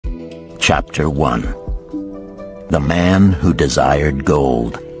Chapter 1. The Man Who Desired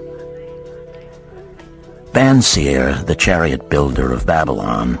Gold. Bansir, the chariot builder of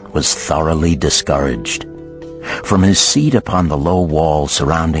Babylon, was thoroughly discouraged. From his seat upon the low wall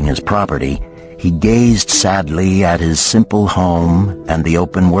surrounding his property, he gazed sadly at his simple home and the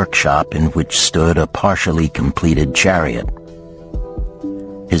open workshop in which stood a partially completed chariot.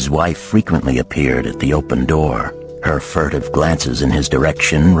 His wife frequently appeared at the open door. Her furtive glances in his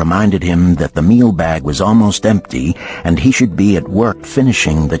direction reminded him that the meal bag was almost empty and he should be at work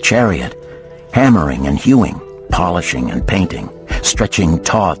finishing the chariot, hammering and hewing, polishing and painting, stretching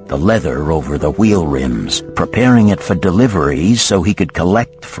taut the leather over the wheel rims, preparing it for delivery so he could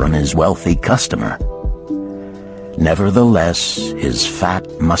collect from his wealthy customer. Nevertheless, his fat,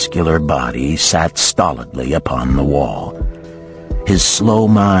 muscular body sat stolidly upon the wall. His slow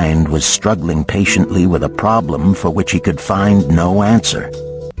mind was struggling patiently with a problem for which he could find no answer.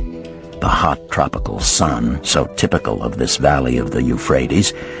 The hot tropical sun, so typical of this valley of the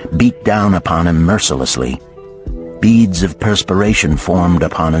Euphrates, beat down upon him mercilessly. Beads of perspiration formed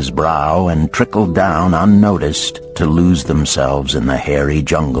upon his brow and trickled down unnoticed to lose themselves in the hairy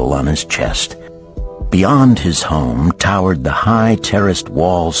jungle on his chest. Beyond his home towered the high terraced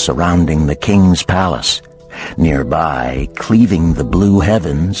walls surrounding the king's palace. Nearby, cleaving the blue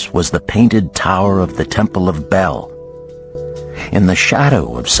heavens, was the painted tower of the Temple of Bel. In the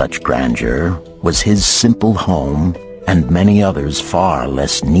shadow of such grandeur was his simple home and many others far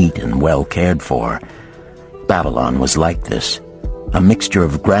less neat and well cared for. Babylon was like this, a mixture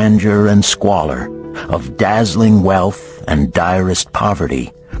of grandeur and squalor, of dazzling wealth and direst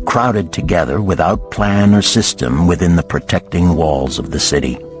poverty, crowded together without plan or system within the protecting walls of the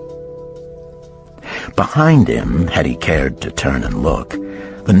city. Behind him, had he cared to turn and look,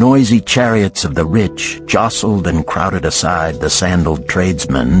 the noisy chariots of the rich jostled and crowded aside the sandaled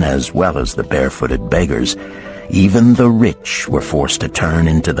tradesmen as well as the barefooted beggars. Even the rich were forced to turn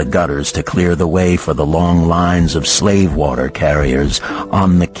into the gutters to clear the way for the long lines of slave water carriers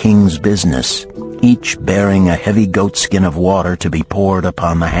on the king's business, each bearing a heavy goatskin of water to be poured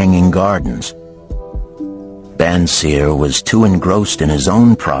upon the hanging gardens. Bansir was too engrossed in his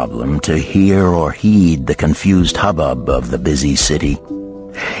own problem to hear or heed the confused hubbub of the busy city.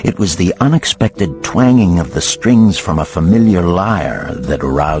 It was the unexpected twanging of the strings from a familiar lyre that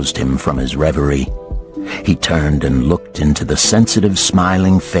aroused him from his reverie. He turned and looked into the sensitive,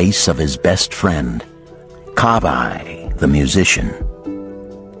 smiling face of his best friend, Kabai, the musician.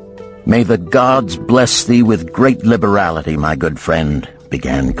 "May the gods bless thee with great liberality, my good friend,"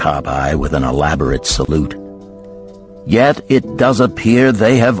 began Kabai with an elaborate salute. "Yet it does appear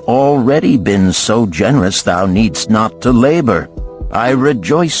they have already been so generous thou needst not to labor. I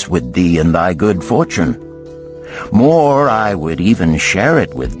rejoice with thee in thy good fortune. More, I would even share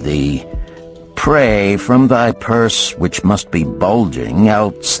it with thee. Pray, from thy purse, which must be bulging,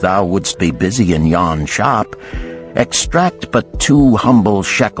 else thou wouldst be busy in yon shop, extract but 2 humble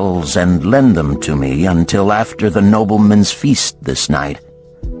shekels and lend them to me until after the nobleman's feast this night.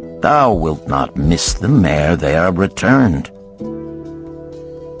 Thou wilt not miss them ere they are returned."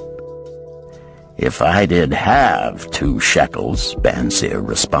 "If I did have 2 shekels," Bansir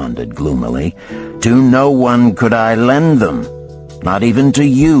responded gloomily, "to no one could I lend them, not even to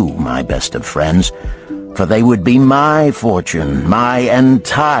you, my best of friends, for they would be my fortune, my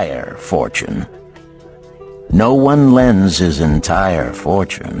entire fortune. No one lends his entire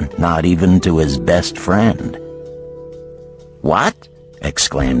fortune, not even to his best friend." "What?"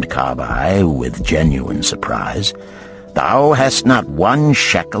 exclaimed Kabai with genuine surprise. "Thou hast not 1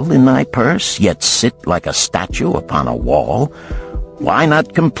 shekel in thy purse, yet sit like a statue upon a wall? Why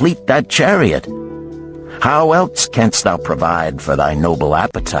not complete that chariot? How else canst thou provide for thy noble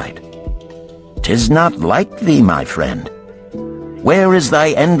appetite? 'Tis not like thee, my friend. Where is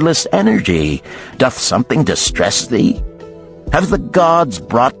thy endless energy? Doth something distress thee? Have the gods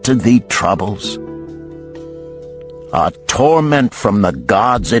brought to thee troubles?" "A torment from the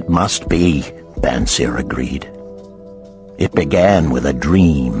gods it must be," Bansir agreed. "It began with a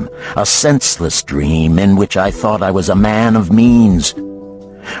dream, a senseless dream in which I thought I was a man of means.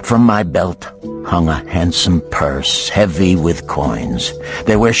 From my belt hung a handsome purse, heavy with coins.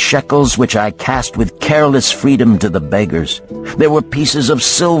 There were shekels which I cast with careless freedom to the beggars. There were pieces of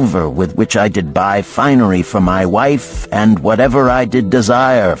silver with which I did buy finery for my wife and whatever I did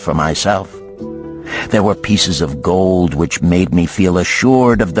desire for myself. There were pieces of gold which made me feel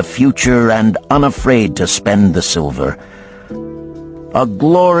assured of the future and unafraid to spend the silver. A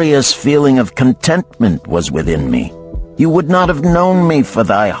glorious feeling of contentment was within me. You would not have known me for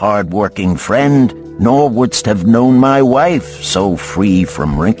thy hard-working friend. nor wouldst have known my wife, so free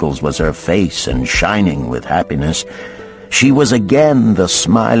from wrinkles was her face and shining with happiness. She was again the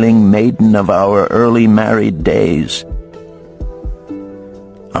smiling maiden of our early married days."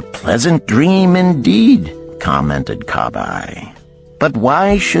 "A pleasant dream indeed," commented Kabai. "But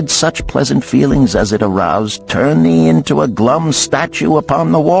why should such pleasant feelings as it aroused turn thee into a glum statue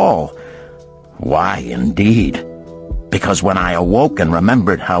upon the wall?" "Why, indeed? Because when I awoke and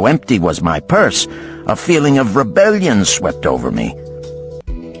remembered how empty was my purse, a feeling of rebellion swept over me.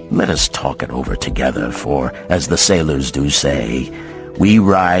 Let us talk it over together, for, as the sailors do say, we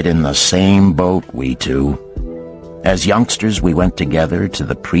ride in the same boat, we two. As youngsters we went together to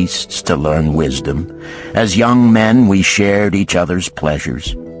the priests to learn wisdom. As young men we shared each other's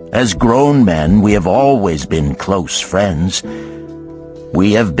pleasures. As grown men we have always been close friends.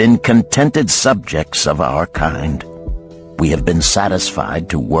 We have been contented subjects of our kind. We have been satisfied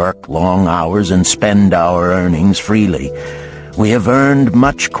to work long hours and spend our earnings freely. We have earned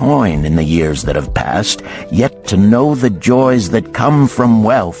much coin in the years that have passed, yet to know the joys that come from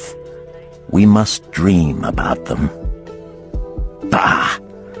wealth, we must dream about them. Bah!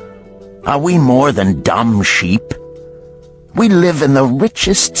 Are we more than dumb sheep? We live in the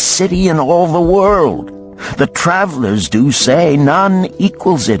richest city in all the world. The travelers do say none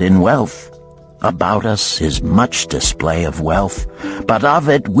equals it in wealth. About us is much display of wealth, but of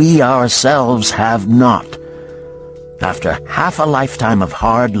it we ourselves have not. After half a lifetime of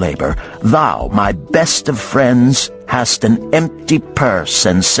hard labor, thou, my best of friends, hast an empty purse,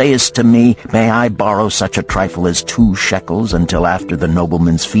 and sayest to me, "May I borrow such a trifle as 2 shekels until after the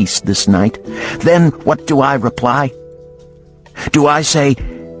nobleman's feast this night?" Then what do I reply? Do I say,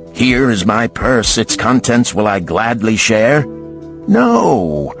 "Here is my purse, its contents will I gladly share"?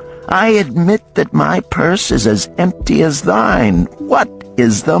 No, I admit that my purse is as empty as thine. What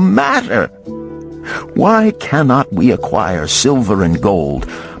is the matter? Why cannot we acquire silver and gold,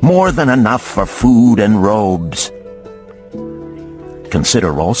 more than enough for food and robes?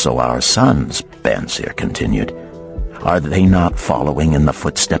 Consider also our sons, Bansir continued. Are they not following in the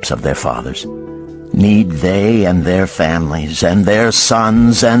footsteps of their fathers? Need they and their families, and their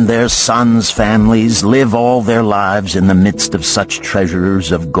sons' families, live all their lives in the midst of such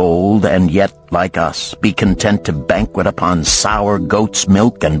treasures of gold, and yet, like us, be content to banquet upon sour goat's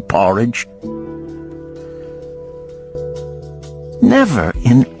milk and porridge? Never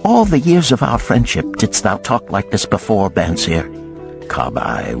in all the years of our friendship didst thou talk like this before, Bansir.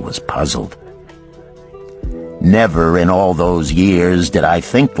 Kabai was puzzled. Never in all those years did I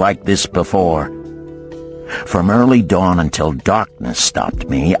think like this before. From early dawn until darkness stopped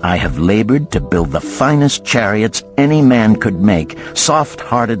me, I have labored to build the finest chariots any man could make,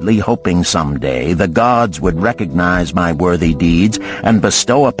 soft-heartedly hoping someday the gods would recognize my worthy deeds and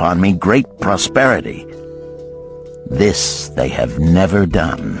bestow upon me great prosperity. This they have never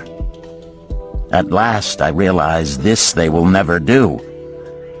done. At last I realize this they will never do.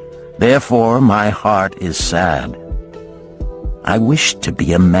 Therefore my heart is sad. I wish to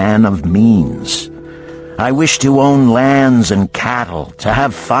be a man of means. I wish to own lands and cattle, to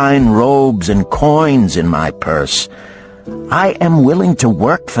have fine robes and coins in my purse. I am willing to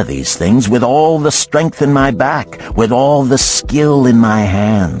work for these things with all the strength in my back, with all the skill in my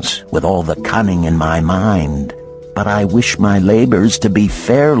hands, with all the cunning in my mind. But I wish my labors to be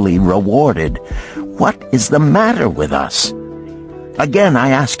fairly rewarded. What is the matter with us? Again, I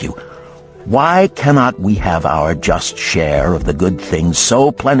ask you, why cannot we have our just share of the good things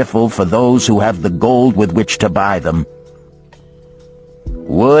so plentiful for those who have the gold with which to buy them?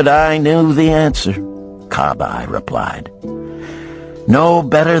 Would I knew the answer, Kabai replied. No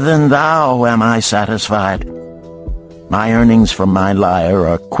better than thou am I satisfied. My earnings from my lyre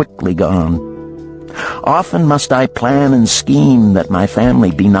are quickly gone. Often must I plan and scheme that my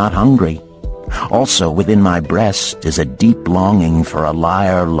family be not hungry. Also within my breast is a deep longing for a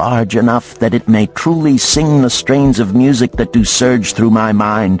lyre large enough that it may truly sing the strains of music that do surge through my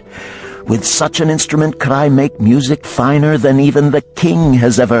mind. With such an instrument could I make music finer than even the king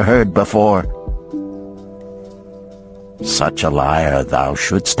has ever heard before. Such a lyre thou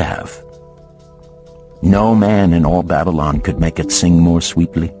shouldst have. No man in all Babylon could make it sing more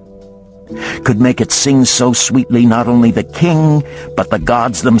sweetly. Could make it sing so sweetly not only the king, but the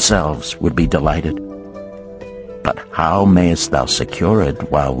gods themselves would be delighted. But how mayest thou secure it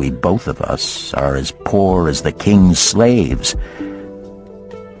while we both of us are as poor as the king's slaves?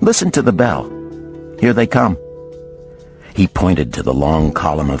 Listen to the bell. Here they come. He pointed to the long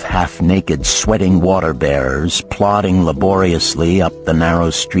column of half-naked, sweating water-bearers plodding laboriously up the narrow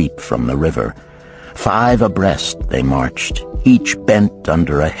street from the river. 5 abreast they marched, each bent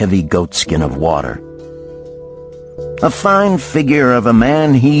under a heavy goatskin of water. "A fine figure of a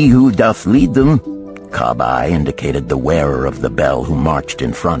man he who doth lead them," Kabai indicated the wearer of the bell who marched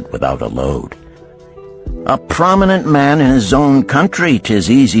in front without a load. "A prominent man in his own country, 'tis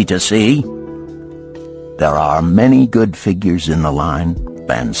easy to see." "There are many good figures in the line,"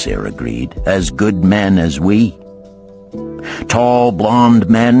 Bansir agreed, "as good men as we. Tall blond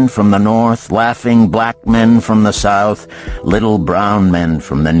men from the north, laughing black men from the south, little brown men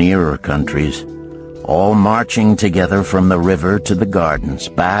from the nearer countries, all marching together from the river to the gardens,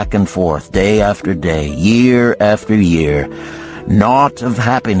 back and forth, day after day, year after year, naught of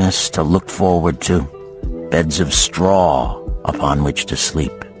happiness to look forward to, beds of straw upon which to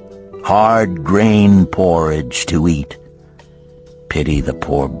sleep, hard grain porridge to eat. Pity the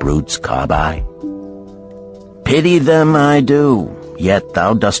poor brutes, Kabai. Pity them I do, yet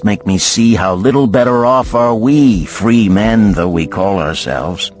thou dost make me see how little better off are we, free men though we call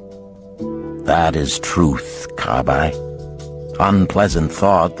ourselves. That is truth, Kabai. Unpleasant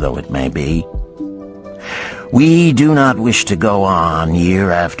thought though it may be. We do not wish to go on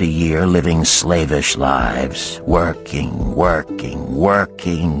year after year living slavish lives, working,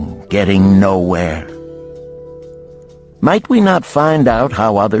 getting nowhere. Might we not find out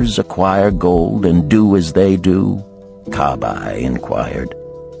how others acquire gold and do as they do? Kabai inquired.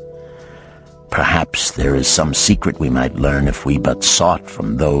 Perhaps there is some secret we might learn if we but sought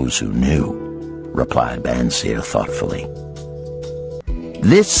from those who knew, replied Bansir thoughtfully.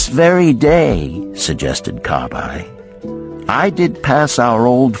 This very day, suggested Kabai, I did pass our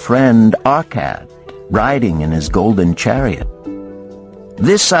old friend Arkad, riding in his golden chariot.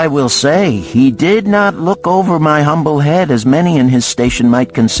 This I will say, he did not look over my humble head as many in his station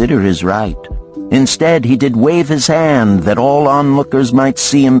might consider his right. Instead, he did wave his hand that all onlookers might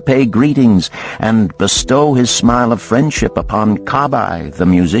see him pay greetings and bestow his smile of friendship upon Kabai, the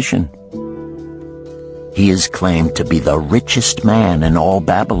musician. He is claimed to be the richest man in all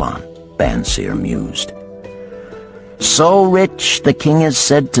Babylon, Bansir mused. So rich, the king is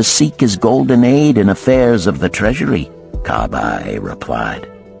said to seek his golden aid in affairs of the treasury, Kabai replied.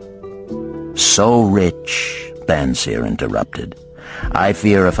 So rich, Bansir interrupted. I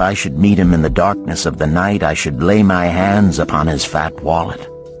fear if I should meet him in the darkness of the night, I should lay my hands upon his fat wallet.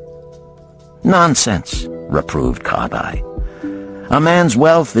 Nonsense, reproved Kabai. A man's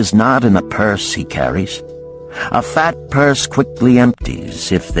wealth is not in the purse he carries. A fat purse quickly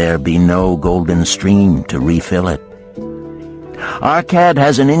empties if there be no golden stream to refill it. Arkad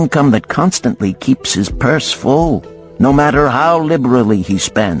has an income that constantly keeps his purse full, no matter how liberally he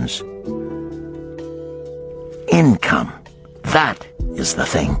spends. Income, that is the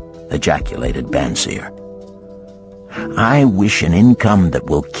thing, ejaculated Bansir. I wish an income that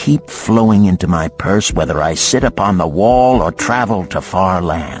will keep flowing into my purse whether I sit upon the wall or travel to far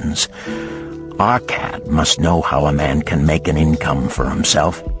lands. Arkad must know how a man can make an income for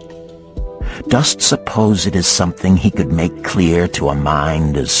himself. Dost suppose it is something he could make clear to a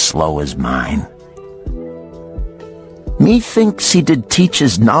mind as slow as mine? Methinks he did teach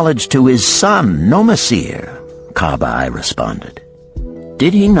his knowledge to his son, Nomasir, Kabai responded.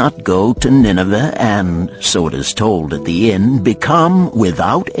 Did he not go to Nineveh and, so it is told at the inn, become,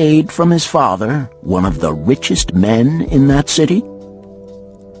 without aid from his father, one of the richest men in that city?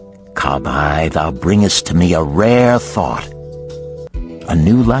 Kabai, thou bringest to me a rare thought. A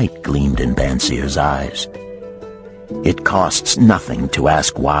new light gleamed in Bansir's eyes. It costs nothing to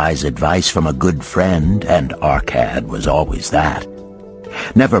ask wise advice from a good friend, and Arkad was always that.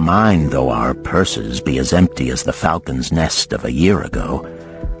 Never mind though our purses be as empty as the falcon's nest of a year ago.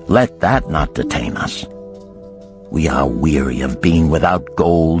 Let that not detain us. We are weary of being without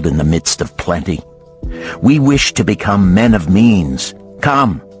gold in the midst of plenty. We wish to become men of means.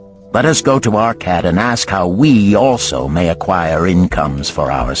 Come, let us go to Arkad and ask how we also may acquire incomes for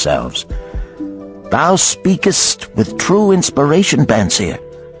ourselves. Thou speakest with true inspiration, Bansir.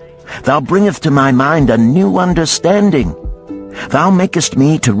 Thou bringest to my mind a new understanding. Thou makest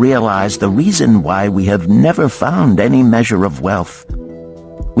me to realize the reason why we have never found any measure of wealth.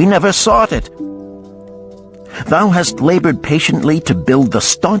 We never sought it. Thou hast labored patiently to build the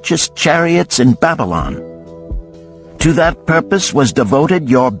staunchest chariots in Babylon. To that purpose was devoted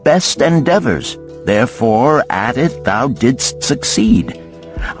your best endeavors. Therefore, at it thou didst succeed.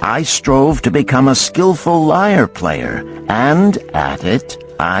 I strove to become a skillful lyre player, and at it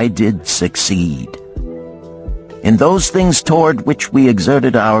I did succeed. In those things toward which we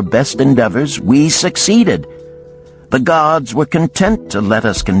exerted our best endeavors, we succeeded. The gods were content to let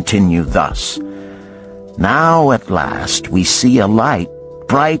us continue thus. Now at last we see a light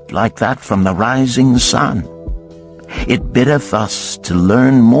bright like that from the rising sun. It biddeth us to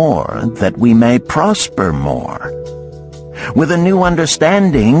learn more, that we may prosper more. With a new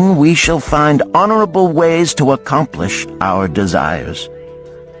understanding, we shall find honorable ways to accomplish our desires.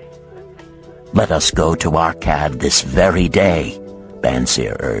 Let us go to Arkad this very day,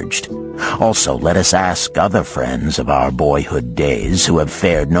 Bansir urged. Also, let us ask other friends of our boyhood days who have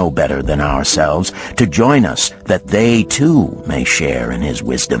fared no better than ourselves to join us, that they too may share in his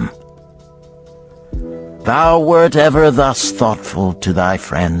wisdom. Thou wert ever thus thoughtful to thy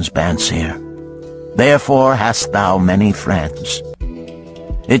friends, Bansir. Therefore hast thou many friends.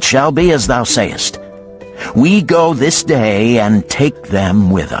 It shall be as thou sayest. We go this day and take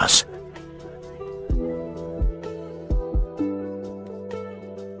them with us.